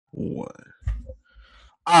One.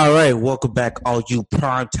 All right, welcome back, all you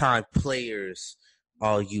primetime players,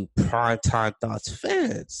 all you primetime thoughts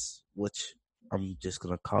fans, which I'm just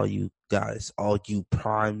gonna call you guys, all you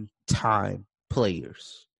primetime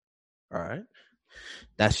players. All right,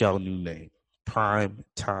 that's y'all new name,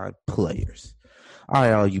 primetime players. All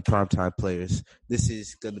right, all you primetime players. This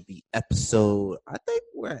is gonna be episode. I think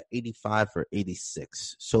we're at 85 or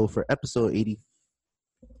 86. So for episode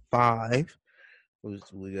 85, we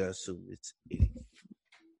gotta assume it's 80.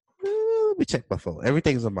 Let me check my phone.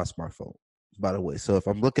 Everything's on my smartphone, by the way. So if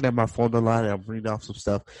I'm looking at my phone a lot and I'm reading off some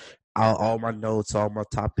stuff, all my notes, all my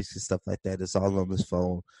topics and stuff like that is all on this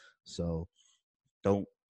phone. So don't.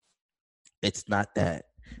 It's not that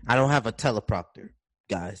I don't have a teleprompter,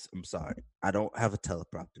 guys. I'm sorry. I don't have a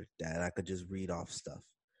teleprompter that I could just read off stuff.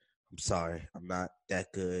 I'm sorry. I'm not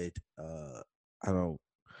that good. I don't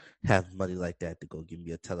have money like that to go give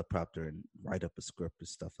me a teleprompter and write up a script and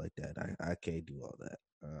stuff like that. I can't do all that.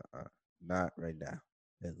 Not right now,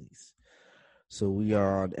 at least. So we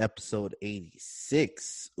are on episode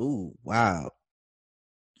 86. Ooh, wow.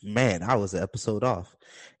 Man, I was an episode off.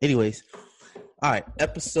 Anyways, all right,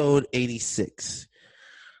 episode 86.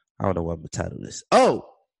 I don't know what I'm going to title this. Oh,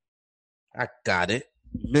 I got it.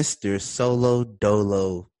 Mr. Solo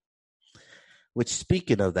Dolo. Which,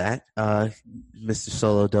 speaking of that, Mr.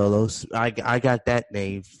 Solo Dolo, I got that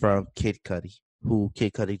name from Kid Cudi, who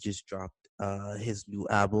Kid Cudi just dropped his new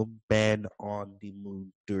album, Man on the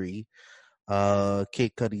Moon 3.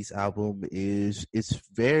 Kid Cudi's album is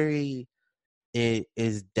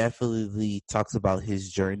definitely talks about his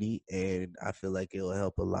journey, and I feel like it'll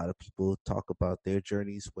help a lot of people talk about their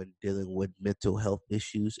journeys when dealing with mental health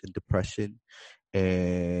issues and depression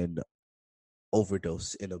and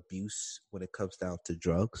overdose and abuse when it comes down to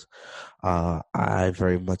drugs. I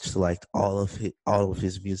very much liked all of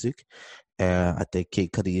his music, and I think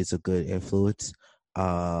Kid Cudi is a good influence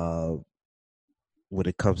when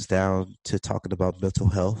it comes down to talking about mental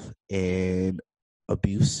health and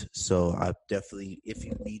abuse. So I definitely, if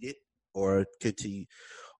you need it or continue,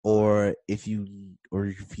 or if you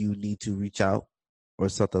need to reach out or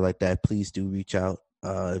something like that, please do reach out.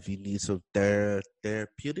 If you need some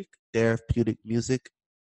therapeutic music,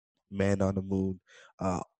 Man on the Moon,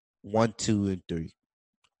 1, 2, and 3,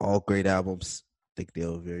 all great albums. I think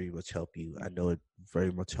they'll very much help you. I know it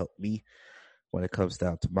very much helped me when it comes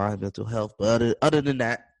down to my mental health. But other than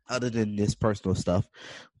that, other than this personal stuff,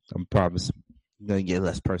 I promise I'm gonna get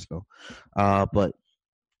less personal. But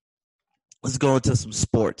let's go into some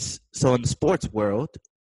sports. So in the sports world,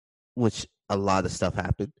 which a lot of stuff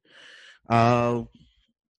happened.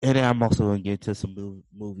 And then I'm also going to get into some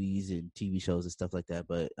movies and TV shows and stuff like that.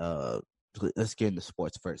 But let's get into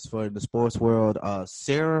sports first. For in the sports world,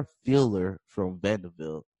 Sarah Fielder from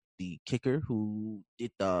Vanderbilt, the kicker who did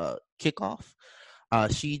the kickoff,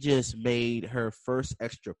 she just made her first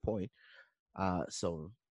extra point.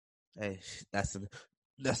 So hey, that's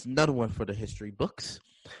another one for the history books.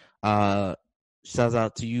 Shout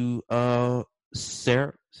out to you,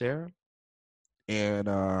 Sarah. And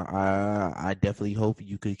I definitely hope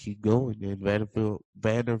you could keep going, and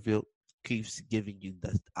Vanderbilt keeps giving you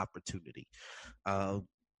the opportunity. But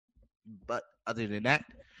other than that,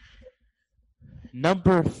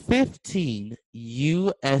 number 15,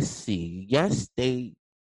 USC. Yes, they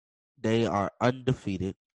are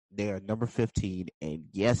undefeated. They are number 15, and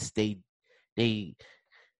yes, they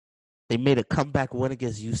made a comeback win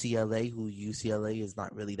against UCLA, who UCLA is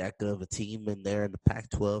not really that good of a team, and they're in the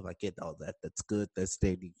Pac-12. I get all that. That's good. That's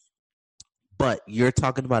standing. But you're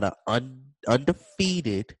talking about an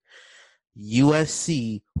undefeated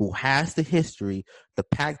USC who has the history, the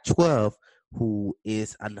Pac-12, who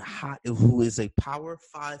is a Power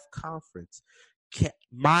 5 conference.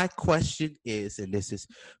 My question is, and this is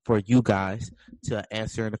for you guys to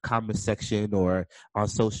answer in the comment section or on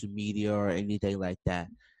social media or anything like that.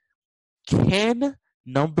 Can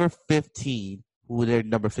number 15, who they're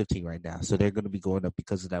number 15 right now, so they're going to be going up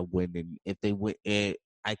because of that win, and if they win, I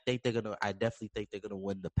definitely think they're gonna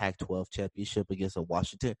win the Pac-12 championship against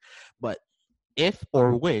Washington. But if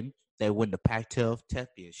or when they win the Pac-12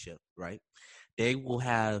 championship, right, they will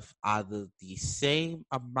have either the same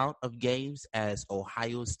amount of games as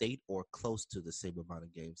Ohio State or close to the same amount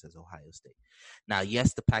of games as Ohio State. Now,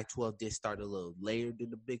 yes, the Pac-12 did start a little later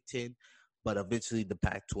than the Big Ten, but eventually the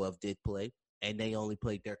Pac-12 did play, and they only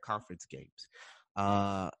played their conference games.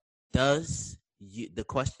 The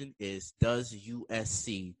question is, does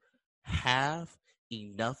USC have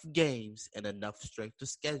enough games and enough strength of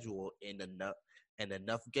schedule and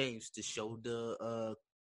enough games to show the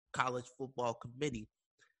college football committee,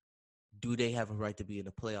 do they have a right to be in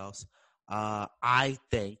the playoffs? I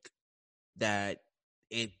think that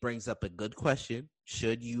it brings up a good question.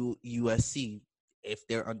 Should USC, if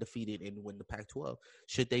they're undefeated and win the Pac-12,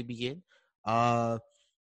 should they be in?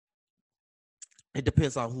 It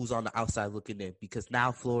depends on who's on the outside looking in, because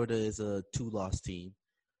now Florida is a 2-loss team.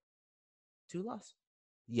 2-loss?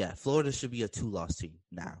 Yeah, Florida should be a 2-loss team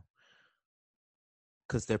now,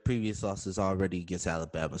 because their previous loss is already against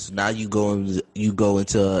Alabama. So now you go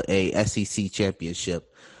into a SEC championship.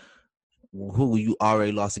 Who you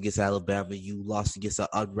already lost against Alabama. You lost against an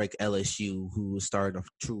unranked LSU, who was starting a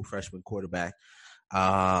true freshman quarterback,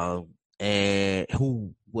 and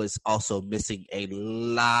who was also missing a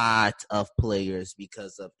lot of players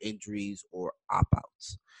because of injuries or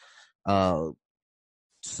opt-outs.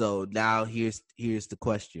 So now here's the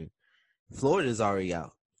question. Florida's already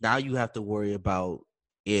out. Now you have to worry about,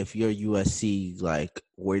 if you're USC, like,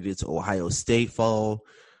 where does Ohio State fall?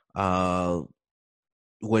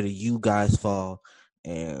 Where do you guys fall?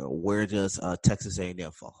 And where does Texas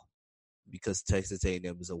A&M fall? Because Texas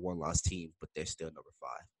A&M is a 1-loss team, but they're still number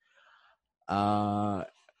 5.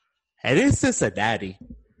 And in Cincinnati.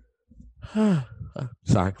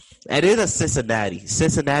 Sorry. And in Cincinnati.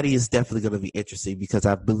 Cincinnati is definitely going to be interesting, because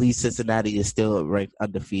I believe Cincinnati is still ranked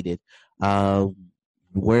undefeated.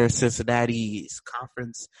 Where Cincinnati's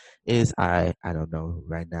conference is, I don't know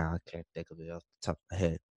right now. I can't think of it off the top of my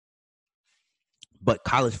head. But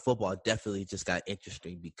college football definitely just got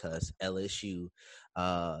interesting, because LSU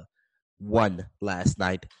won last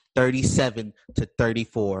night,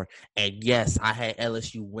 37-34. And yes, I had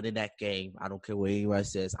LSU winning that game. I don't care what anyone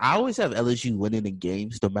says. I always have LSU winning in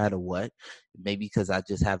games, no matter what. Maybe because I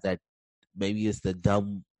just have that. Maybe it's the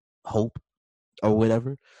dumb hope or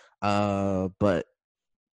whatever. But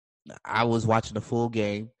I was watching the full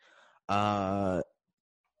game. Kind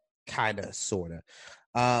of, sort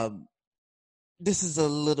of. This is a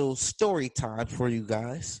little story time for you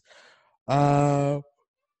guys.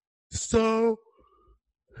 So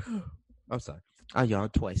I'm sorry. I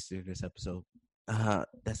yawned twice during this episode.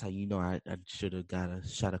 That's how you know I should have got a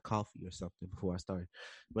shot of coffee or something before I started.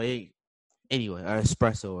 But anyway, or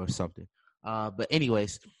espresso or something. But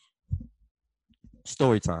anyways,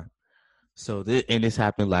 story time. So this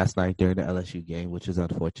happened last night during the LSU game, which is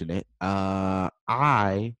unfortunate. I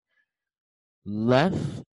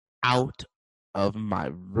left out of my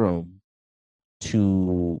room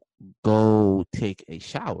to go take a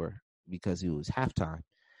shower because it was halftime.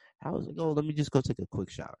 I was like, oh, let me just go take a quick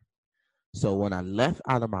shower. So when I left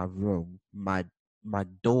out of my room, my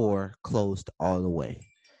door closed all the way.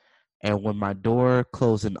 And when my door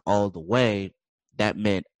closing all the way, that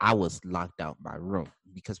meant I was locked out my room,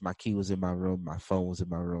 because my key was in my room, my phone was in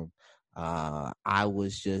my room. I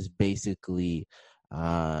was just basically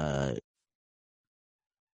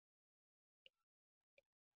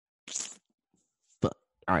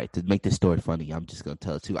all right, to make this story funny, I'm just gonna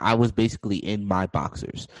tell it too. I was basically in my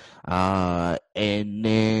boxers, and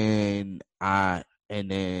then I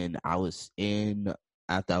was in,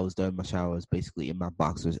 after I was done my shower. I was basically in my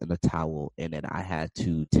boxers and a towel, and then I had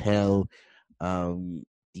to tell I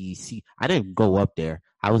didn't go up there.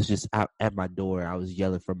 I was just out at my door. I was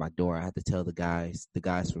yelling from my door. I had to tell the guys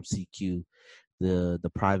from CQ,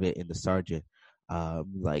 the private and the sergeant,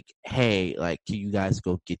 like, hey, like, can you guys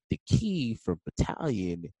go get the key from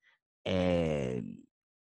battalion, and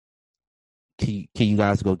can you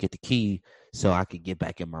guys go get the key so I can get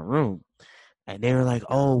back in my room? And they were like,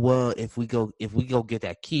 oh, well, if we go get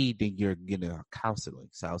that key, then you're getting counseling.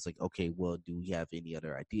 So I was like, okay, well, do we have any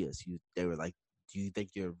other ideas? They were like, do you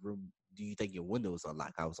think your window is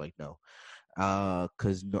unlocked? I was like, no,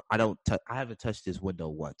 because no, I haven't touched this window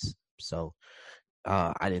once, so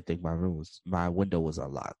I didn't think my window was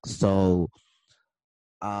unlocked. So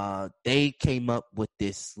they came up with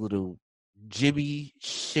this little jimmy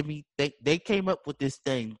shimmy. They came up with this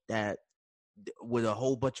thing that, with a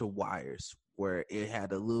whole bunch of wires, where it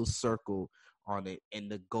had a little circle on it,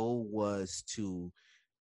 and the goal was to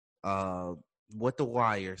with the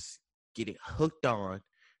wires, get it hooked on,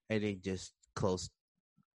 and then just close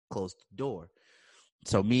the door.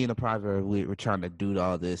 So me and the private, we were trying to do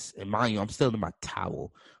all this, and mind you, I'm still in my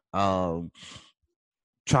towel, trying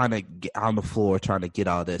to get on the floor, trying to get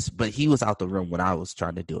all this. But he was out the room when I was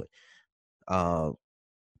trying to do it.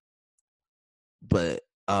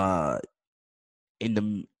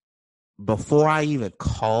 Before I even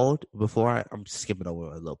called, I'm skipping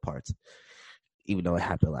over a little parts, even though it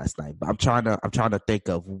happened last night. But I'm trying to think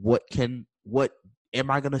of what am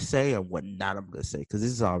I gonna say and what not I'm gonna say, because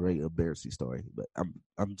this is already an embarrassing story. But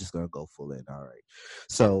I'm just gonna go full in. All right.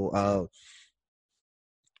 So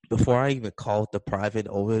before I even called the private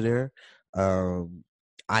over there,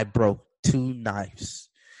 I broke two knives,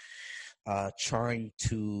 trying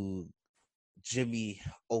to Jimmy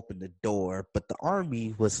open the door, but the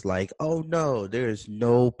army was like, "Oh no, there is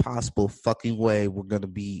no possible fucking way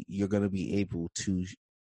you're gonna be able to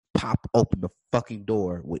pop open the fucking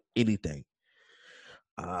door with anything."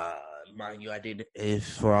 Uh, Mind you, I didn't. If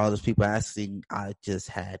for all those people asking, I just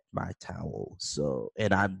had my towel, so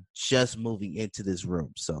and I'm just moving into this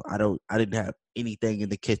room, so I didn't have anything in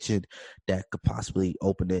the kitchen that could possibly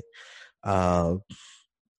open it. Uh,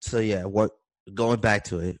 so yeah, what going back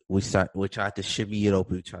to it, we tried to shimmy it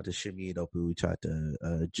open, we tried to shimmy it open, we tried to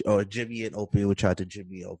or jimmy it open, we tried to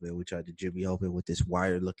jimmy it open, we tried to jimmy open with this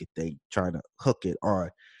wire looking thing, trying to hook it on.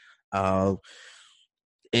 Um,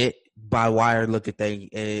 it by wire looking thing,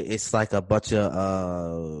 it's like a bunch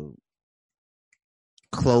of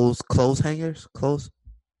clothes hangers, clothes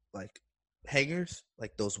like hangers,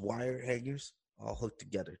 like those wire hangers, all hooked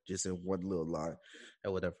together, just in one little line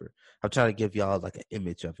or whatever. I'm trying to give y'all like an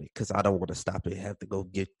image of it because I don't want to stop it. Have to go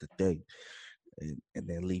get the thing and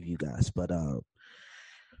then leave you guys. But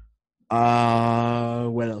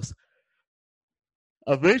what else?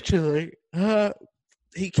 Eventually,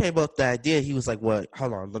 he came up with the idea. He was like, "What?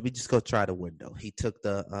 Hold on, let me just go try the window." He took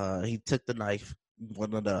the knife,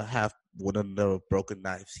 one of the broken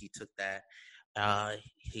knives. He took that.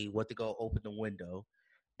 He went to go open the window,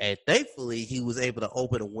 and thankfully he was able to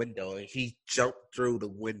open a window, and he jumped through the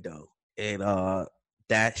window. And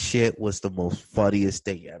that shit was the most funniest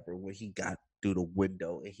thing ever when he got through the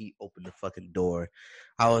window and he opened the fucking door.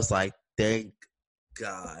 I was like, thank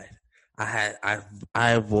God. I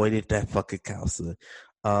avoided that fucking counselor.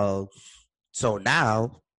 Uh, so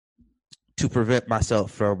now to prevent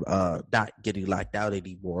myself from not getting locked out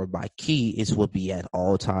anymore, my key is will be at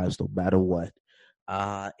all times, no matter what.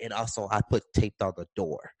 And also I put taped on the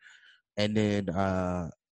door. And then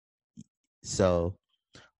so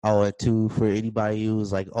and two, for anybody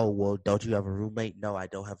who's like, "Oh well, don't you have a roommate?" No, I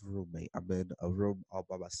don't have a roommate. I'm in a room all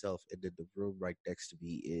by myself, and then the room right next to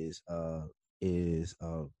me is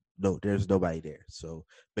no, there's nobody there. So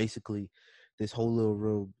basically, this whole little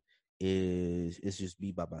room is just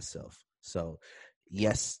me by myself. So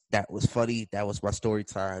yes, that was funny. That was my story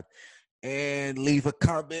time. And leave a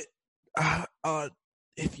comment on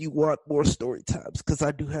if you want more story times, because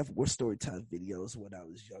I do have more story time videos when I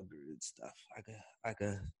was younger and stuff. I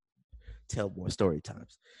could tell more story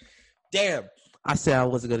times. Damn, I said I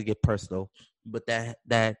wasn't gonna get personal, but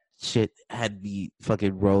that shit had me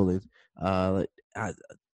fucking rolling. I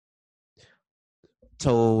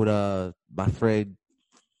told my friend,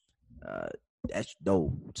 uh,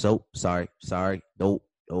 no, so sorry, no,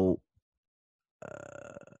 uh,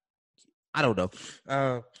 I don't know.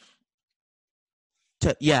 Uh,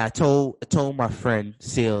 yeah, I told my friend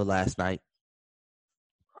Seal last night,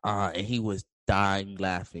 and he was dying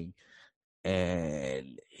laughing,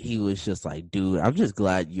 and he was just like, "Dude, I'm just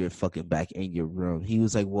glad you're fucking back in your room." He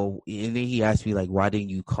was like, "Well," and then he asked me like, "Why didn't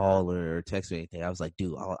you call or text me anything?" I was like,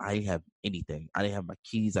 "Dude, I didn't have anything. I didn't have my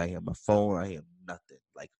keys. I didn't have my phone. I didn't have nothing.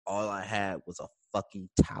 Like all I had was a fucking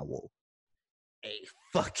towel, a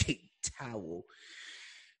fucking towel."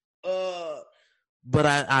 Uh, but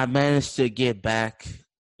I managed to get back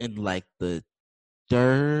in like the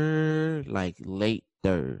third, like late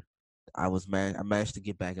third. I managed to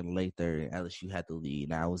get back in the late third, and LSU had the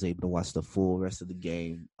lead, and I was able to watch the full rest of the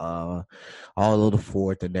game, all of the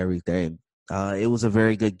fourth and everything. It was a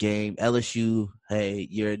very good game. LSU, hey,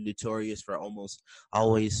 you're notorious for almost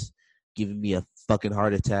always giving me a fucking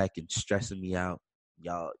heart attack and stressing me out.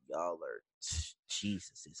 Y'all are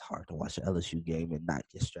Jesus. It's hard to watch an LSU game and not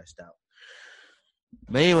get stressed out.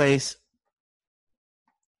 But anyways,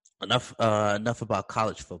 enough about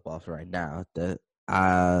college football for right now.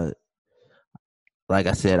 Uh like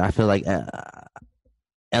I said, I feel like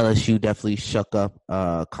LSU definitely shook up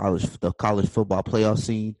the college football playoff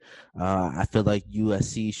scene. I feel like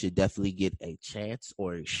USC should definitely get a chance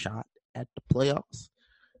or a shot at the playoffs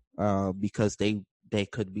because they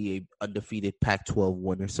could be a undefeated Pac-12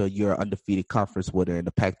 winner. So you're an undefeated conference winner in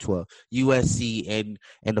the Pac-12. USC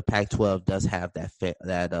and the Pac-12 does have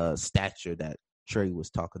that stature that Trey was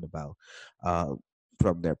talking about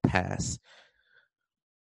from their past.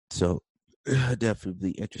 So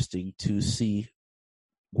definitely interesting to see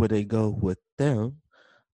where they go with them.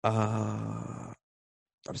 I'm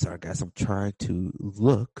sorry, guys. I'm trying to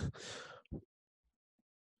look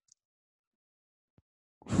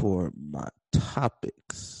for my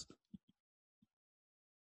topics.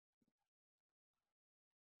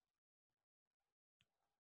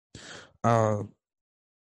 Um,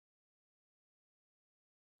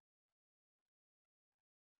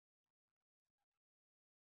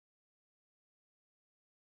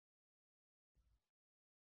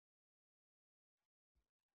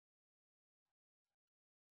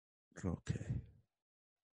 Okay.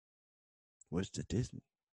 Where's the Disney?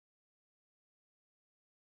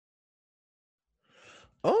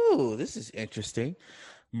 Oh, this is interesting.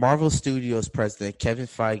 Marvel Studios president Kevin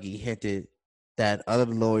Feige hinted that other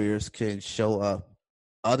lawyers could show up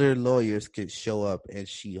in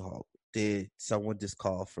She-Hulk. Did someone just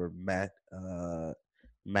call for Matt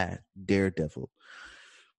Daredevil?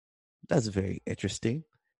 That's very interesting.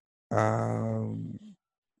 Um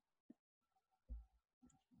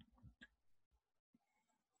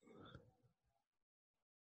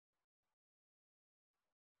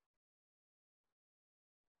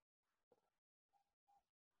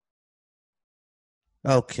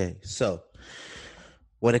okay, so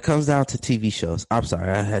when it comes down to TV shows, I'm sorry,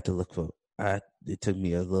 I had to look for it took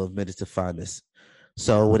me a little minute to find this.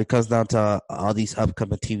 So when it comes down to all these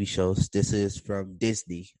upcoming TV shows, this is from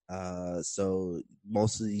Disney. So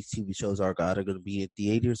most of these TV shows are either going to be in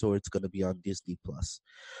theaters or it's going to be on Disney Plus.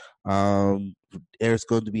 Um, there's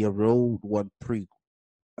going to be a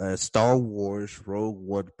Star Wars Rogue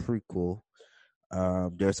One prequel.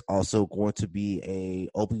 There's also going to be a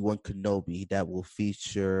Obi-Wan Kenobi that will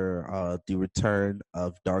feature the return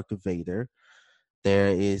of Darth Vader. There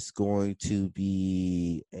is going to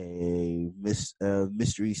be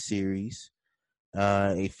mystery series,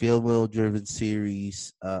 a female-driven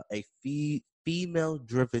series,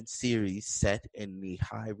 female-driven series set in the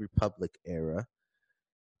High Republic era.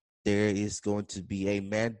 There is going to be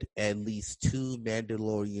at least two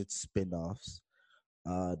Mandalorian spin-offs.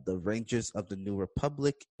 The Rangers of the New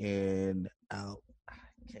Republic and I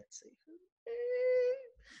can't say her name,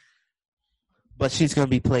 but she's gonna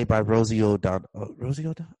be played by Rosie O'Donnell. Rosie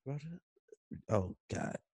O'Donnell. Oh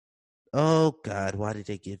God. Oh God. Why did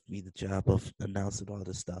they give me the job of announcing all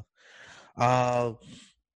this stuff? Um.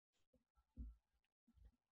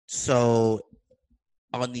 So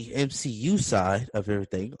on the MCU side of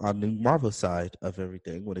everything, on the Marvel side of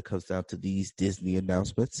everything, when it comes down to these Disney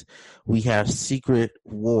announcements, we have Secret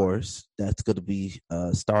Wars that's going to be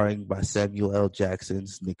starring by Samuel L.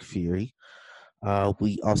 Jackson's Nick Fury.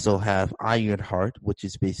 We also have Ironheart, which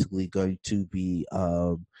is basically going to be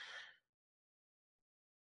the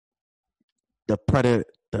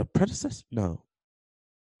predecessor, no,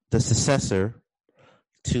 the successor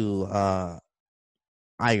to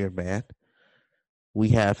Iron Man. We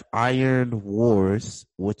have Iron Wars,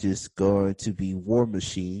 which is going to be War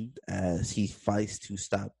Machine as he fights to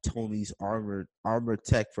stop Tony's armor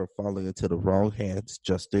tech from falling into the wrong hands.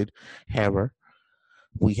 Justin Hammer.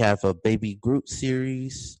 We have a Baby Groot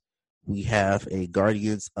series. We have a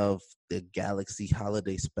Guardians of the Galaxy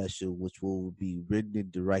holiday special, which will be written and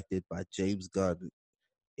directed by James Gunn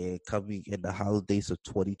and coming in the holidays of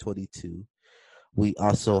 2022. We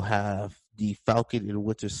also have the Falcon and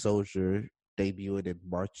Winter Soldier debuting in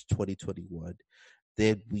March 2021.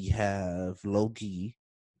 Then we have Loki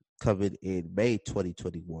coming in May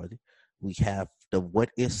 2021. We have the What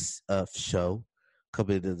If show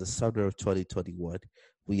coming in the summer of 2021.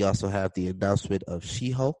 We also have the announcement of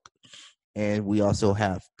She-Hulk, and we also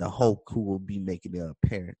have the Hulk who will be making an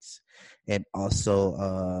appearance, and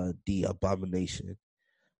also the Abomination.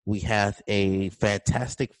 We have a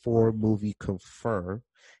Fantastic Four movie confirmed,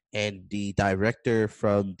 and the director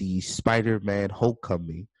from the Spider-Man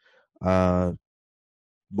Homecoming uh,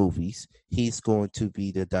 movies, he's going to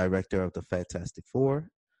be the director of the Fantastic Four.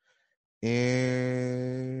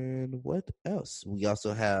 And what else? We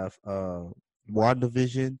also have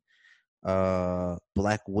WandaVision.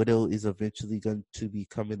 Black Widow is eventually going to be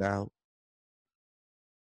coming out.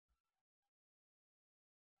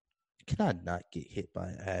 Can I not get hit by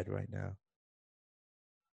an ad right now?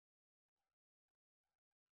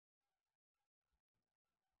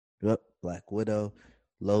 Yep, Black Widow,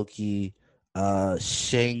 Loki,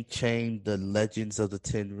 Shang-Chi, The Legends of the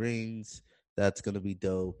Ten Rings. That's gonna be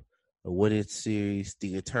dope. A Wooded series,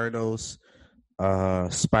 The Eternals,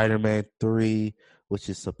 Spider-Man 3, which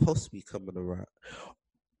is supposed to be coming around.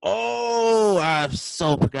 Oh, I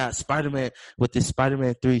so forgot Spider-Man with the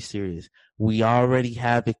Spider-Man 3 series. We already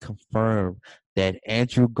have it confirmed that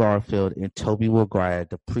Andrew Garfield and Tobey Maguire,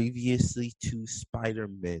 the previously two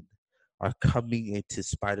Spider-Men, are coming into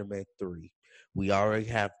Spider-Man 3. We already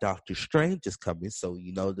have Doctor Strange is coming, so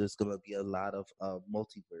you know there's gonna be a lot of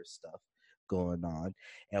multiverse stuff going on.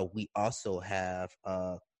 And we also have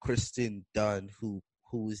Kristen Dunn, who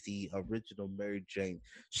is the original Mary Jane.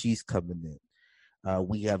 She's coming in.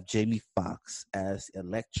 We have Jamie Foxx as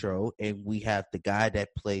Electro, and we have the guy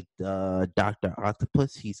that played Doctor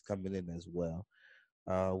Octopus. He's coming in as well.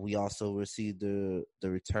 We also received the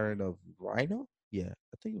return of Rhino. Yeah,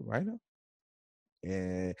 I think Rhino.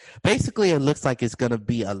 And basically, it looks like it's gonna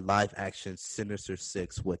be a live action Sinister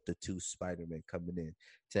Six with the two Spider-Man coming in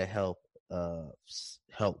to help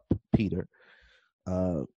Peter.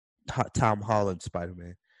 Uh, Tom Holland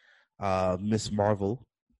Spider-Man. Miss Marvel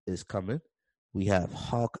is coming. We have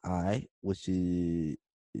Hawkeye, which is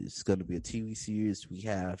going to be a TV series. We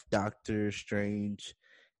have Doctor Strange,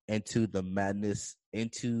 Into the Madness, in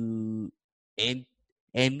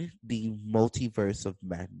the Multiverse of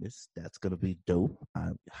Madness. That's going to be dope.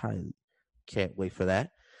 I highly can't wait for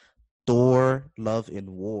that. Thor: Love and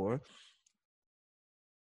War,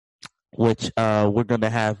 which we're going to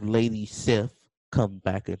have Lady Sif come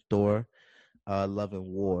back in Thor: Love and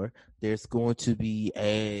War. There's going to be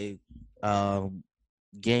a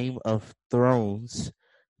Game of Thrones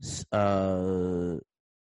uh,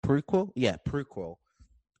 prequel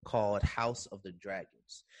called House of the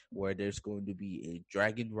Dragons, where there's going to be a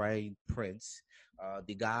dragon riding prince.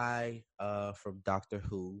 The guy from Doctor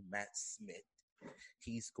Who, Matt Smith,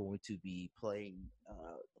 he's going to be playing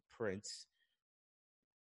the prince.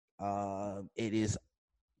 It is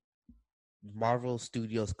Marvel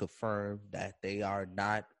Studios confirmed that they are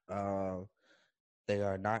not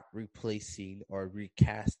replacing or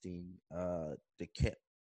recasting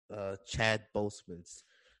Chad Boseman's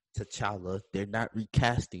T'Challa. They're not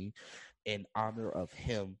recasting in honor of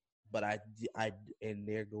him, but and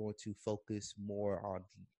they're going to focus more on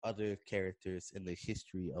the other characters in the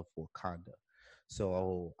history of Wakanda.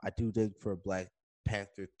 So I do think for Black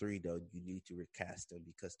Panther 3, though, you need to recast him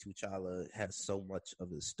because T'Challa has so much of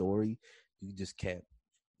the story. You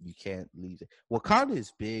can't leave it. Wakanda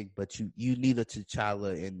is big, but you need a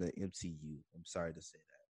T'Challa in the MCU. I'm sorry to say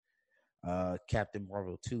that. Captain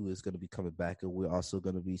Marvel 2 is going to be coming back, and we're also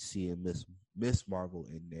going to be seeing Miss Marvel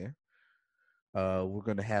in there. We're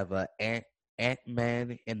going to have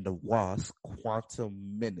Ant-Man and the Wasp,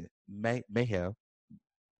 Mayhem,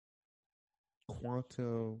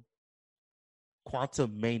 Quantum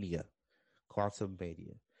Mania,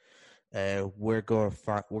 and we're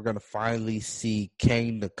gonna finally see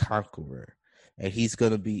Kang the Conqueror, and he's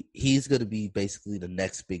gonna be basically the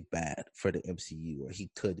next big bad for the MCU, or he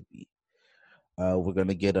could be. We're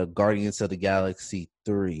gonna get a Guardians of the Galaxy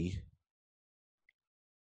 3.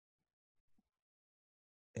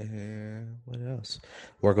 And what else?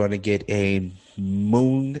 We're gonna get a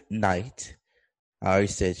Moon Knight. I already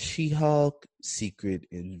said She-Hulk, Secret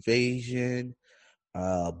Invasion,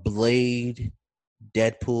 Blade,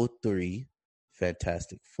 Deadpool 3,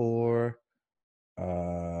 Fantastic Four,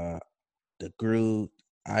 The Groot,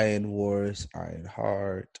 Iron Wars,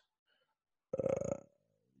 Ironheart.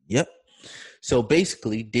 Yep. So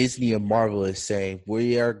basically, Disney and Marvel is saying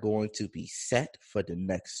we are going to be set for the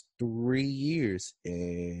next 3 years,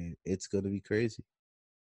 and it's going to be crazy.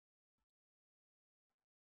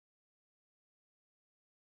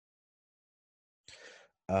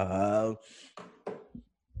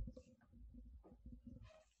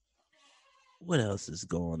 What else is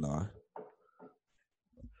going on?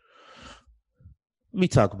 Let me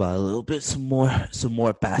talk about a little bit some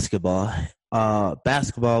more basketball.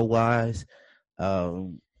 Basketball wise,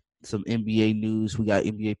 some NBA news. We got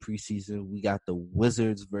NBA preseason. We got the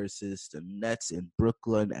Wizards versus the Nets in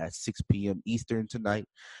Brooklyn at 6 p.m. Eastern tonight.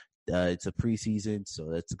 It's a preseason,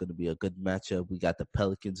 so that's going to be a good matchup. We got the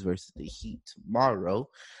Pelicans versus the Heat tomorrow.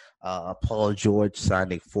 Paul George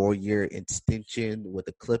signed a 4-year extension with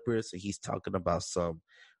the Clippers, and he's talking about some.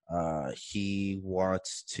 He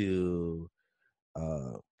wants to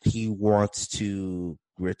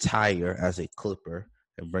retire as a Clipper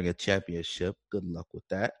and bring a championship. Good luck with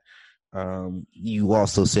that. You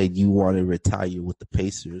also said you want to retire with the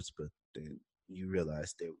Pacers, but then you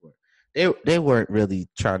realized they weren't really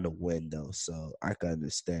trying to win though. So I can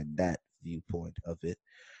understand that viewpoint of it.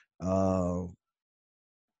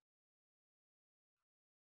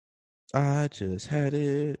 I just had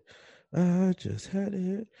it. I just had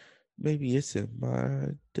it. Maybe it's in my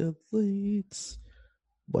deletes,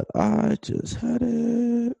 but I just had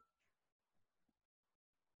it.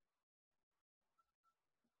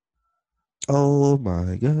 Oh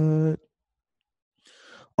my god.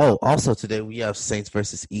 Oh, also today we have Saints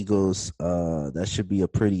versus Eagles. That should be a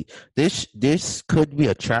pretty. This could be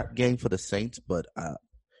a trap game for the Saints, but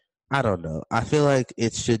I don't know. I feel like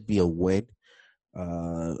it should be a win.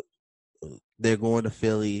 Uh, they're going to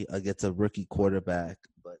Philly against a rookie quarterback,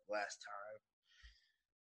 but last time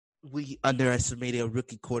we underestimated a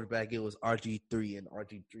rookie quarterback. It was RG3, and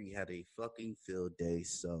RG3 had a fucking field day.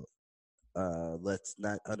 So let's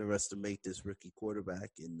not underestimate this rookie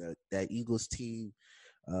quarterback. And that Eagles team,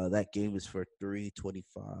 that game is for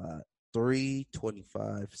 325.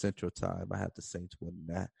 3:25 Central Time. I have the Saints winning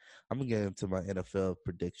that. I'm gonna get into my NFL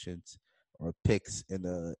predictions or picks in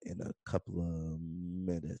a couple of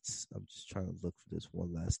minutes. I'm just trying to look for this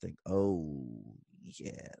one last thing. Oh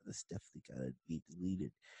yeah, this definitely gotta be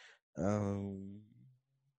deleted.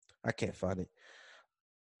 I can't find it.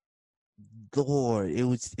 Lord, it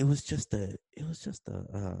was just the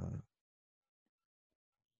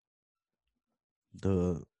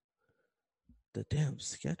the damn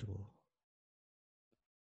schedule.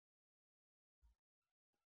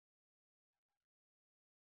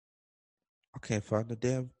 I can't find the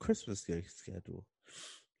damn Christmas Day schedule.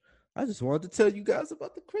 I just wanted to tell you guys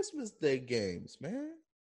about the Christmas Day games, man.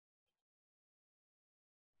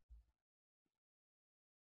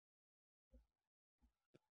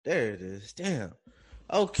 There it is. Damn.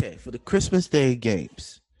 Okay, for the Christmas Day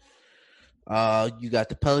games. You got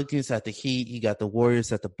the Pelicans at the Heat, you got the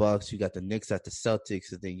Warriors at the Bucks, you got the Knicks at the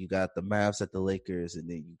Celtics, and then you got the Mavs at the Lakers, and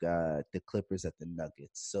then you got the Clippers at the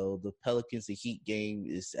Nuggets. So the Pelicans and Heat game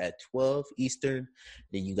is at 12 Eastern.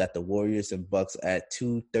 Then you got the Warriors and Bucks at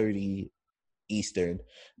 2:30 Eastern.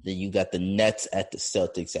 Then you got the Nets at the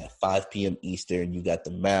Celtics at 5 p.m. Eastern. You got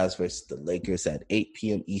the Mavs versus the Lakers at 8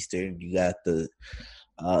 p.m. Eastern. You got the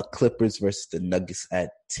Clippers versus the Nuggets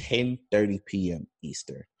at 10:30 p.m.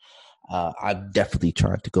 Eastern. I'm definitely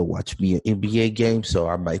trying to go watch me an NBA game, so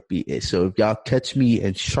I might be it. So if y'all catch me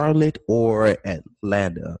in Charlotte or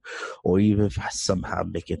Atlanta, or even if I somehow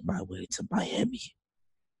make it my way to Miami,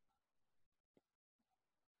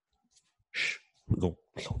 we're gonna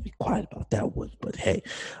be quiet about that one. But hey,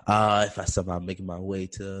 if I somehow make my way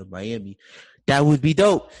to Miami, that would be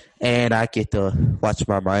dope, and I get to watch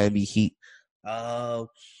my Miami Heat.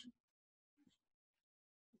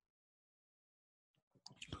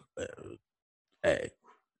 Hey,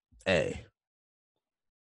 hey.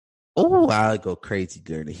 Oh, I'll go crazy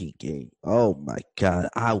during the Heat game. Oh my God,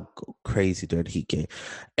 I'll go crazy during the Heat game.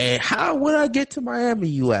 And how would I get to Miami,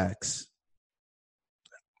 you ask?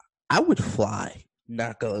 I would fly.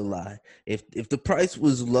 Not gonna lie. If the price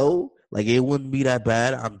was low, like it wouldn't be that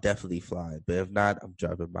bad, I'm definitely flying. But if not, I'm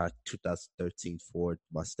driving my 2013 Ford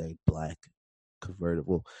Mustang Black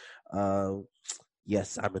convertible. Uh,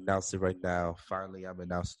 yes, I'm announcing right now. Finally, I'm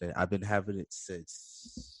announcing it. I've been having it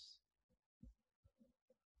since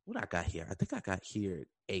when I got here. I think I got here in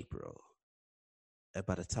April. And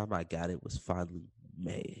by the time I got it was finally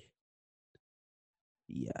May.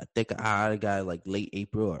 Yeah, I think I got it like late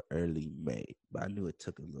April or early May, but I knew it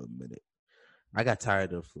took a little minute. I got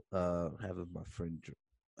tired of having my friend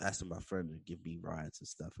asking my friend to give me rides and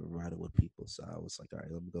stuff and riding with people. So I was like, all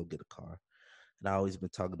right, let me go get a car. And I always been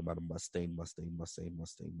talking about a Mustang.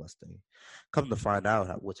 Come to find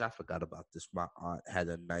out, which I forgot about this, my aunt had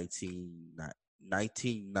a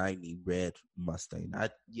 1990 red Mustang. I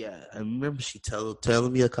remember she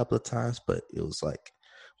telling me a couple of times, but it was like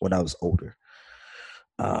when I was older.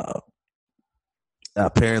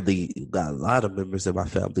 Apparently, got a lot of members of my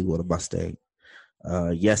family with a Mustang.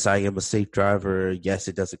 Yes, I am a safe driver. Yes,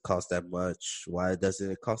 it doesn't cost that much. Why doesn't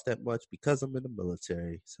it cost that much? Because I'm in the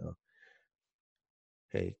military. So,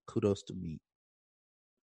 hey, kudos to me.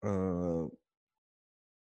 All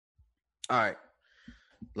right,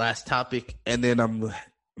 last topic, and then I'm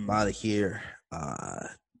out of here.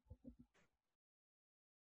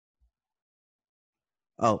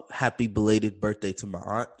 Happy belated birthday to my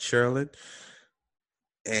aunt Sherilyn,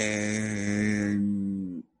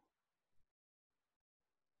 and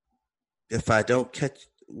if I don't catch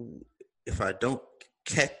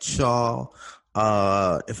y'all,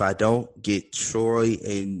 if I don't get Troy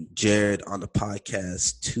and Jared on the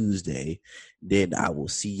podcast Tuesday, then I will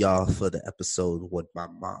see y'all for the episode with my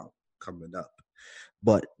mom coming up.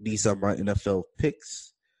 But these are my NFL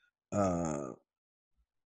picks.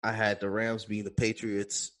 I had the Rams being the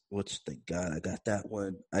Patriots, which thank God I got that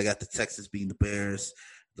one. I got the Texans being the Bears,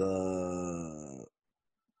 the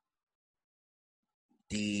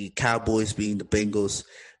Cowboys being the Bengals,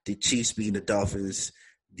 the Chiefs being the Dolphins,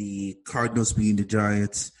 the Cardinals being the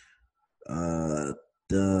Giants,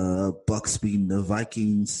 the Bucks being the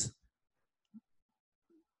Vikings,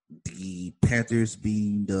 the Panthers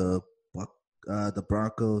being the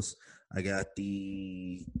Broncos. I got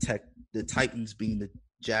the Titans being the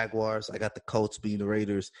Jaguars. I got the Colts being the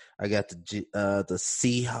Raiders. I got the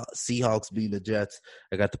Seahawks being the Jets.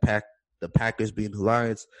 I got the Packers being the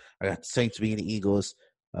Lions. I got the Saints being the Eagles.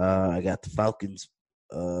 I got the Falcons.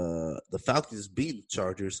 The Falcons being the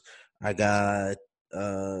Chargers. I got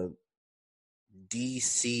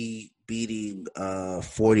DC beating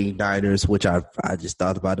 49ers, which I just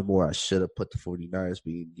thought about it more. I should have put the 49ers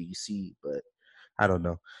being DC, but I don't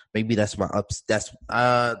know. Maybe that's my ups. That's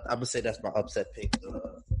I'm gonna say that's my upset pick.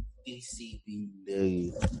 DC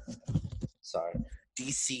beating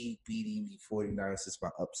DC beating the 49ers is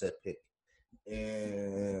my upset pick.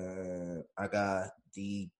 And I got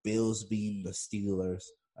the Bills beating the Steelers.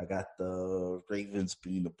 I got the Ravens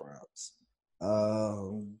beating the Browns.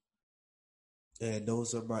 And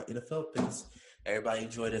those are my NFL picks. Everybody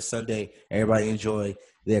enjoy their Sunday. Everybody enjoy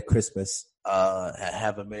their Christmas.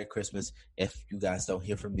 Have a Merry Christmas. If you guys don't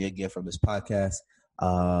hear from me again from this podcast,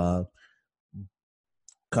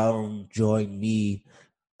 come join me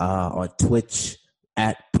on Twitch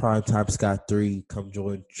at Primetime Scott 3. Come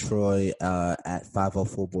join Troy at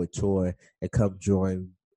 504 Boy Troy, and come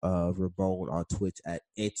join Ramon on Twitch at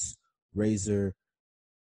It's Razor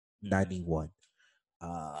 91.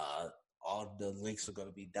 All the links are going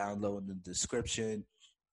to be down low in the description.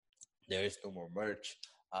 There is no more merch,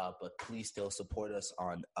 but please still support us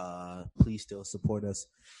on. Please still support us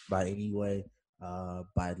by any way,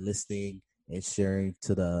 by listening and sharing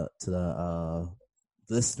to the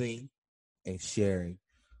listening and sharing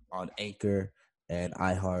on Anchor and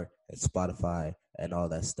iHeart and Spotify and all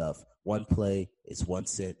that stuff. One play is 1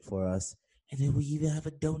 cent for us. And then we even have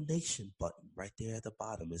a donation button right there at the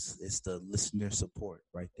bottom. It's the listener support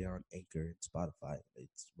right there on Anchor and Spotify.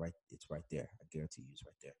 It's right there. I guarantee you it's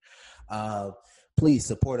right there. Please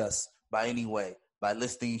support us by any way, by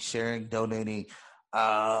listening, sharing, donating.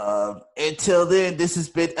 Until then, this has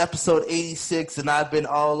been episode 86, and I've been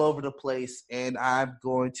all over the place, and I'm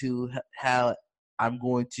going to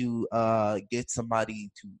get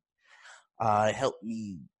somebody to help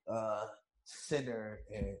me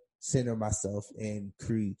center myself and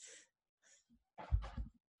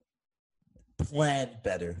plan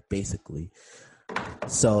better, basically.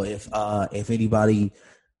 So if anybody,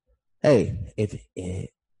 if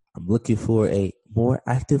I'm looking for a more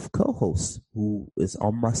active co-host who is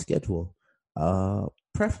on my schedule,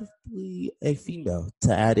 preferably a female,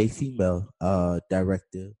 to add a female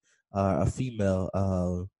director, a female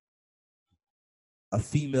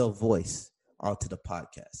voice onto the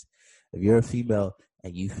podcast. If you're a female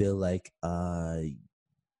and you feel like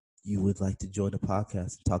you would like to join the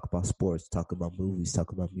podcast and talk about sports, talk about movies,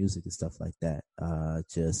 talk about music and stuff like that,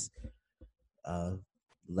 just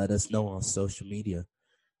let us know on social media,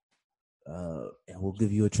 and we'll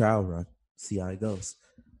give you a trial run, see how it goes.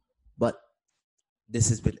 But this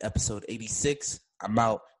has been episode 86. I'm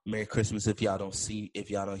out. Merry Christmas if y'all don't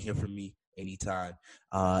hear from me anytime.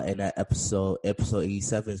 And that episode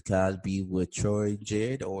 87 is going to be with Troy and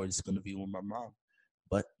Jared, or it's going to be with my mom.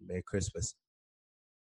 But Merry Christmas.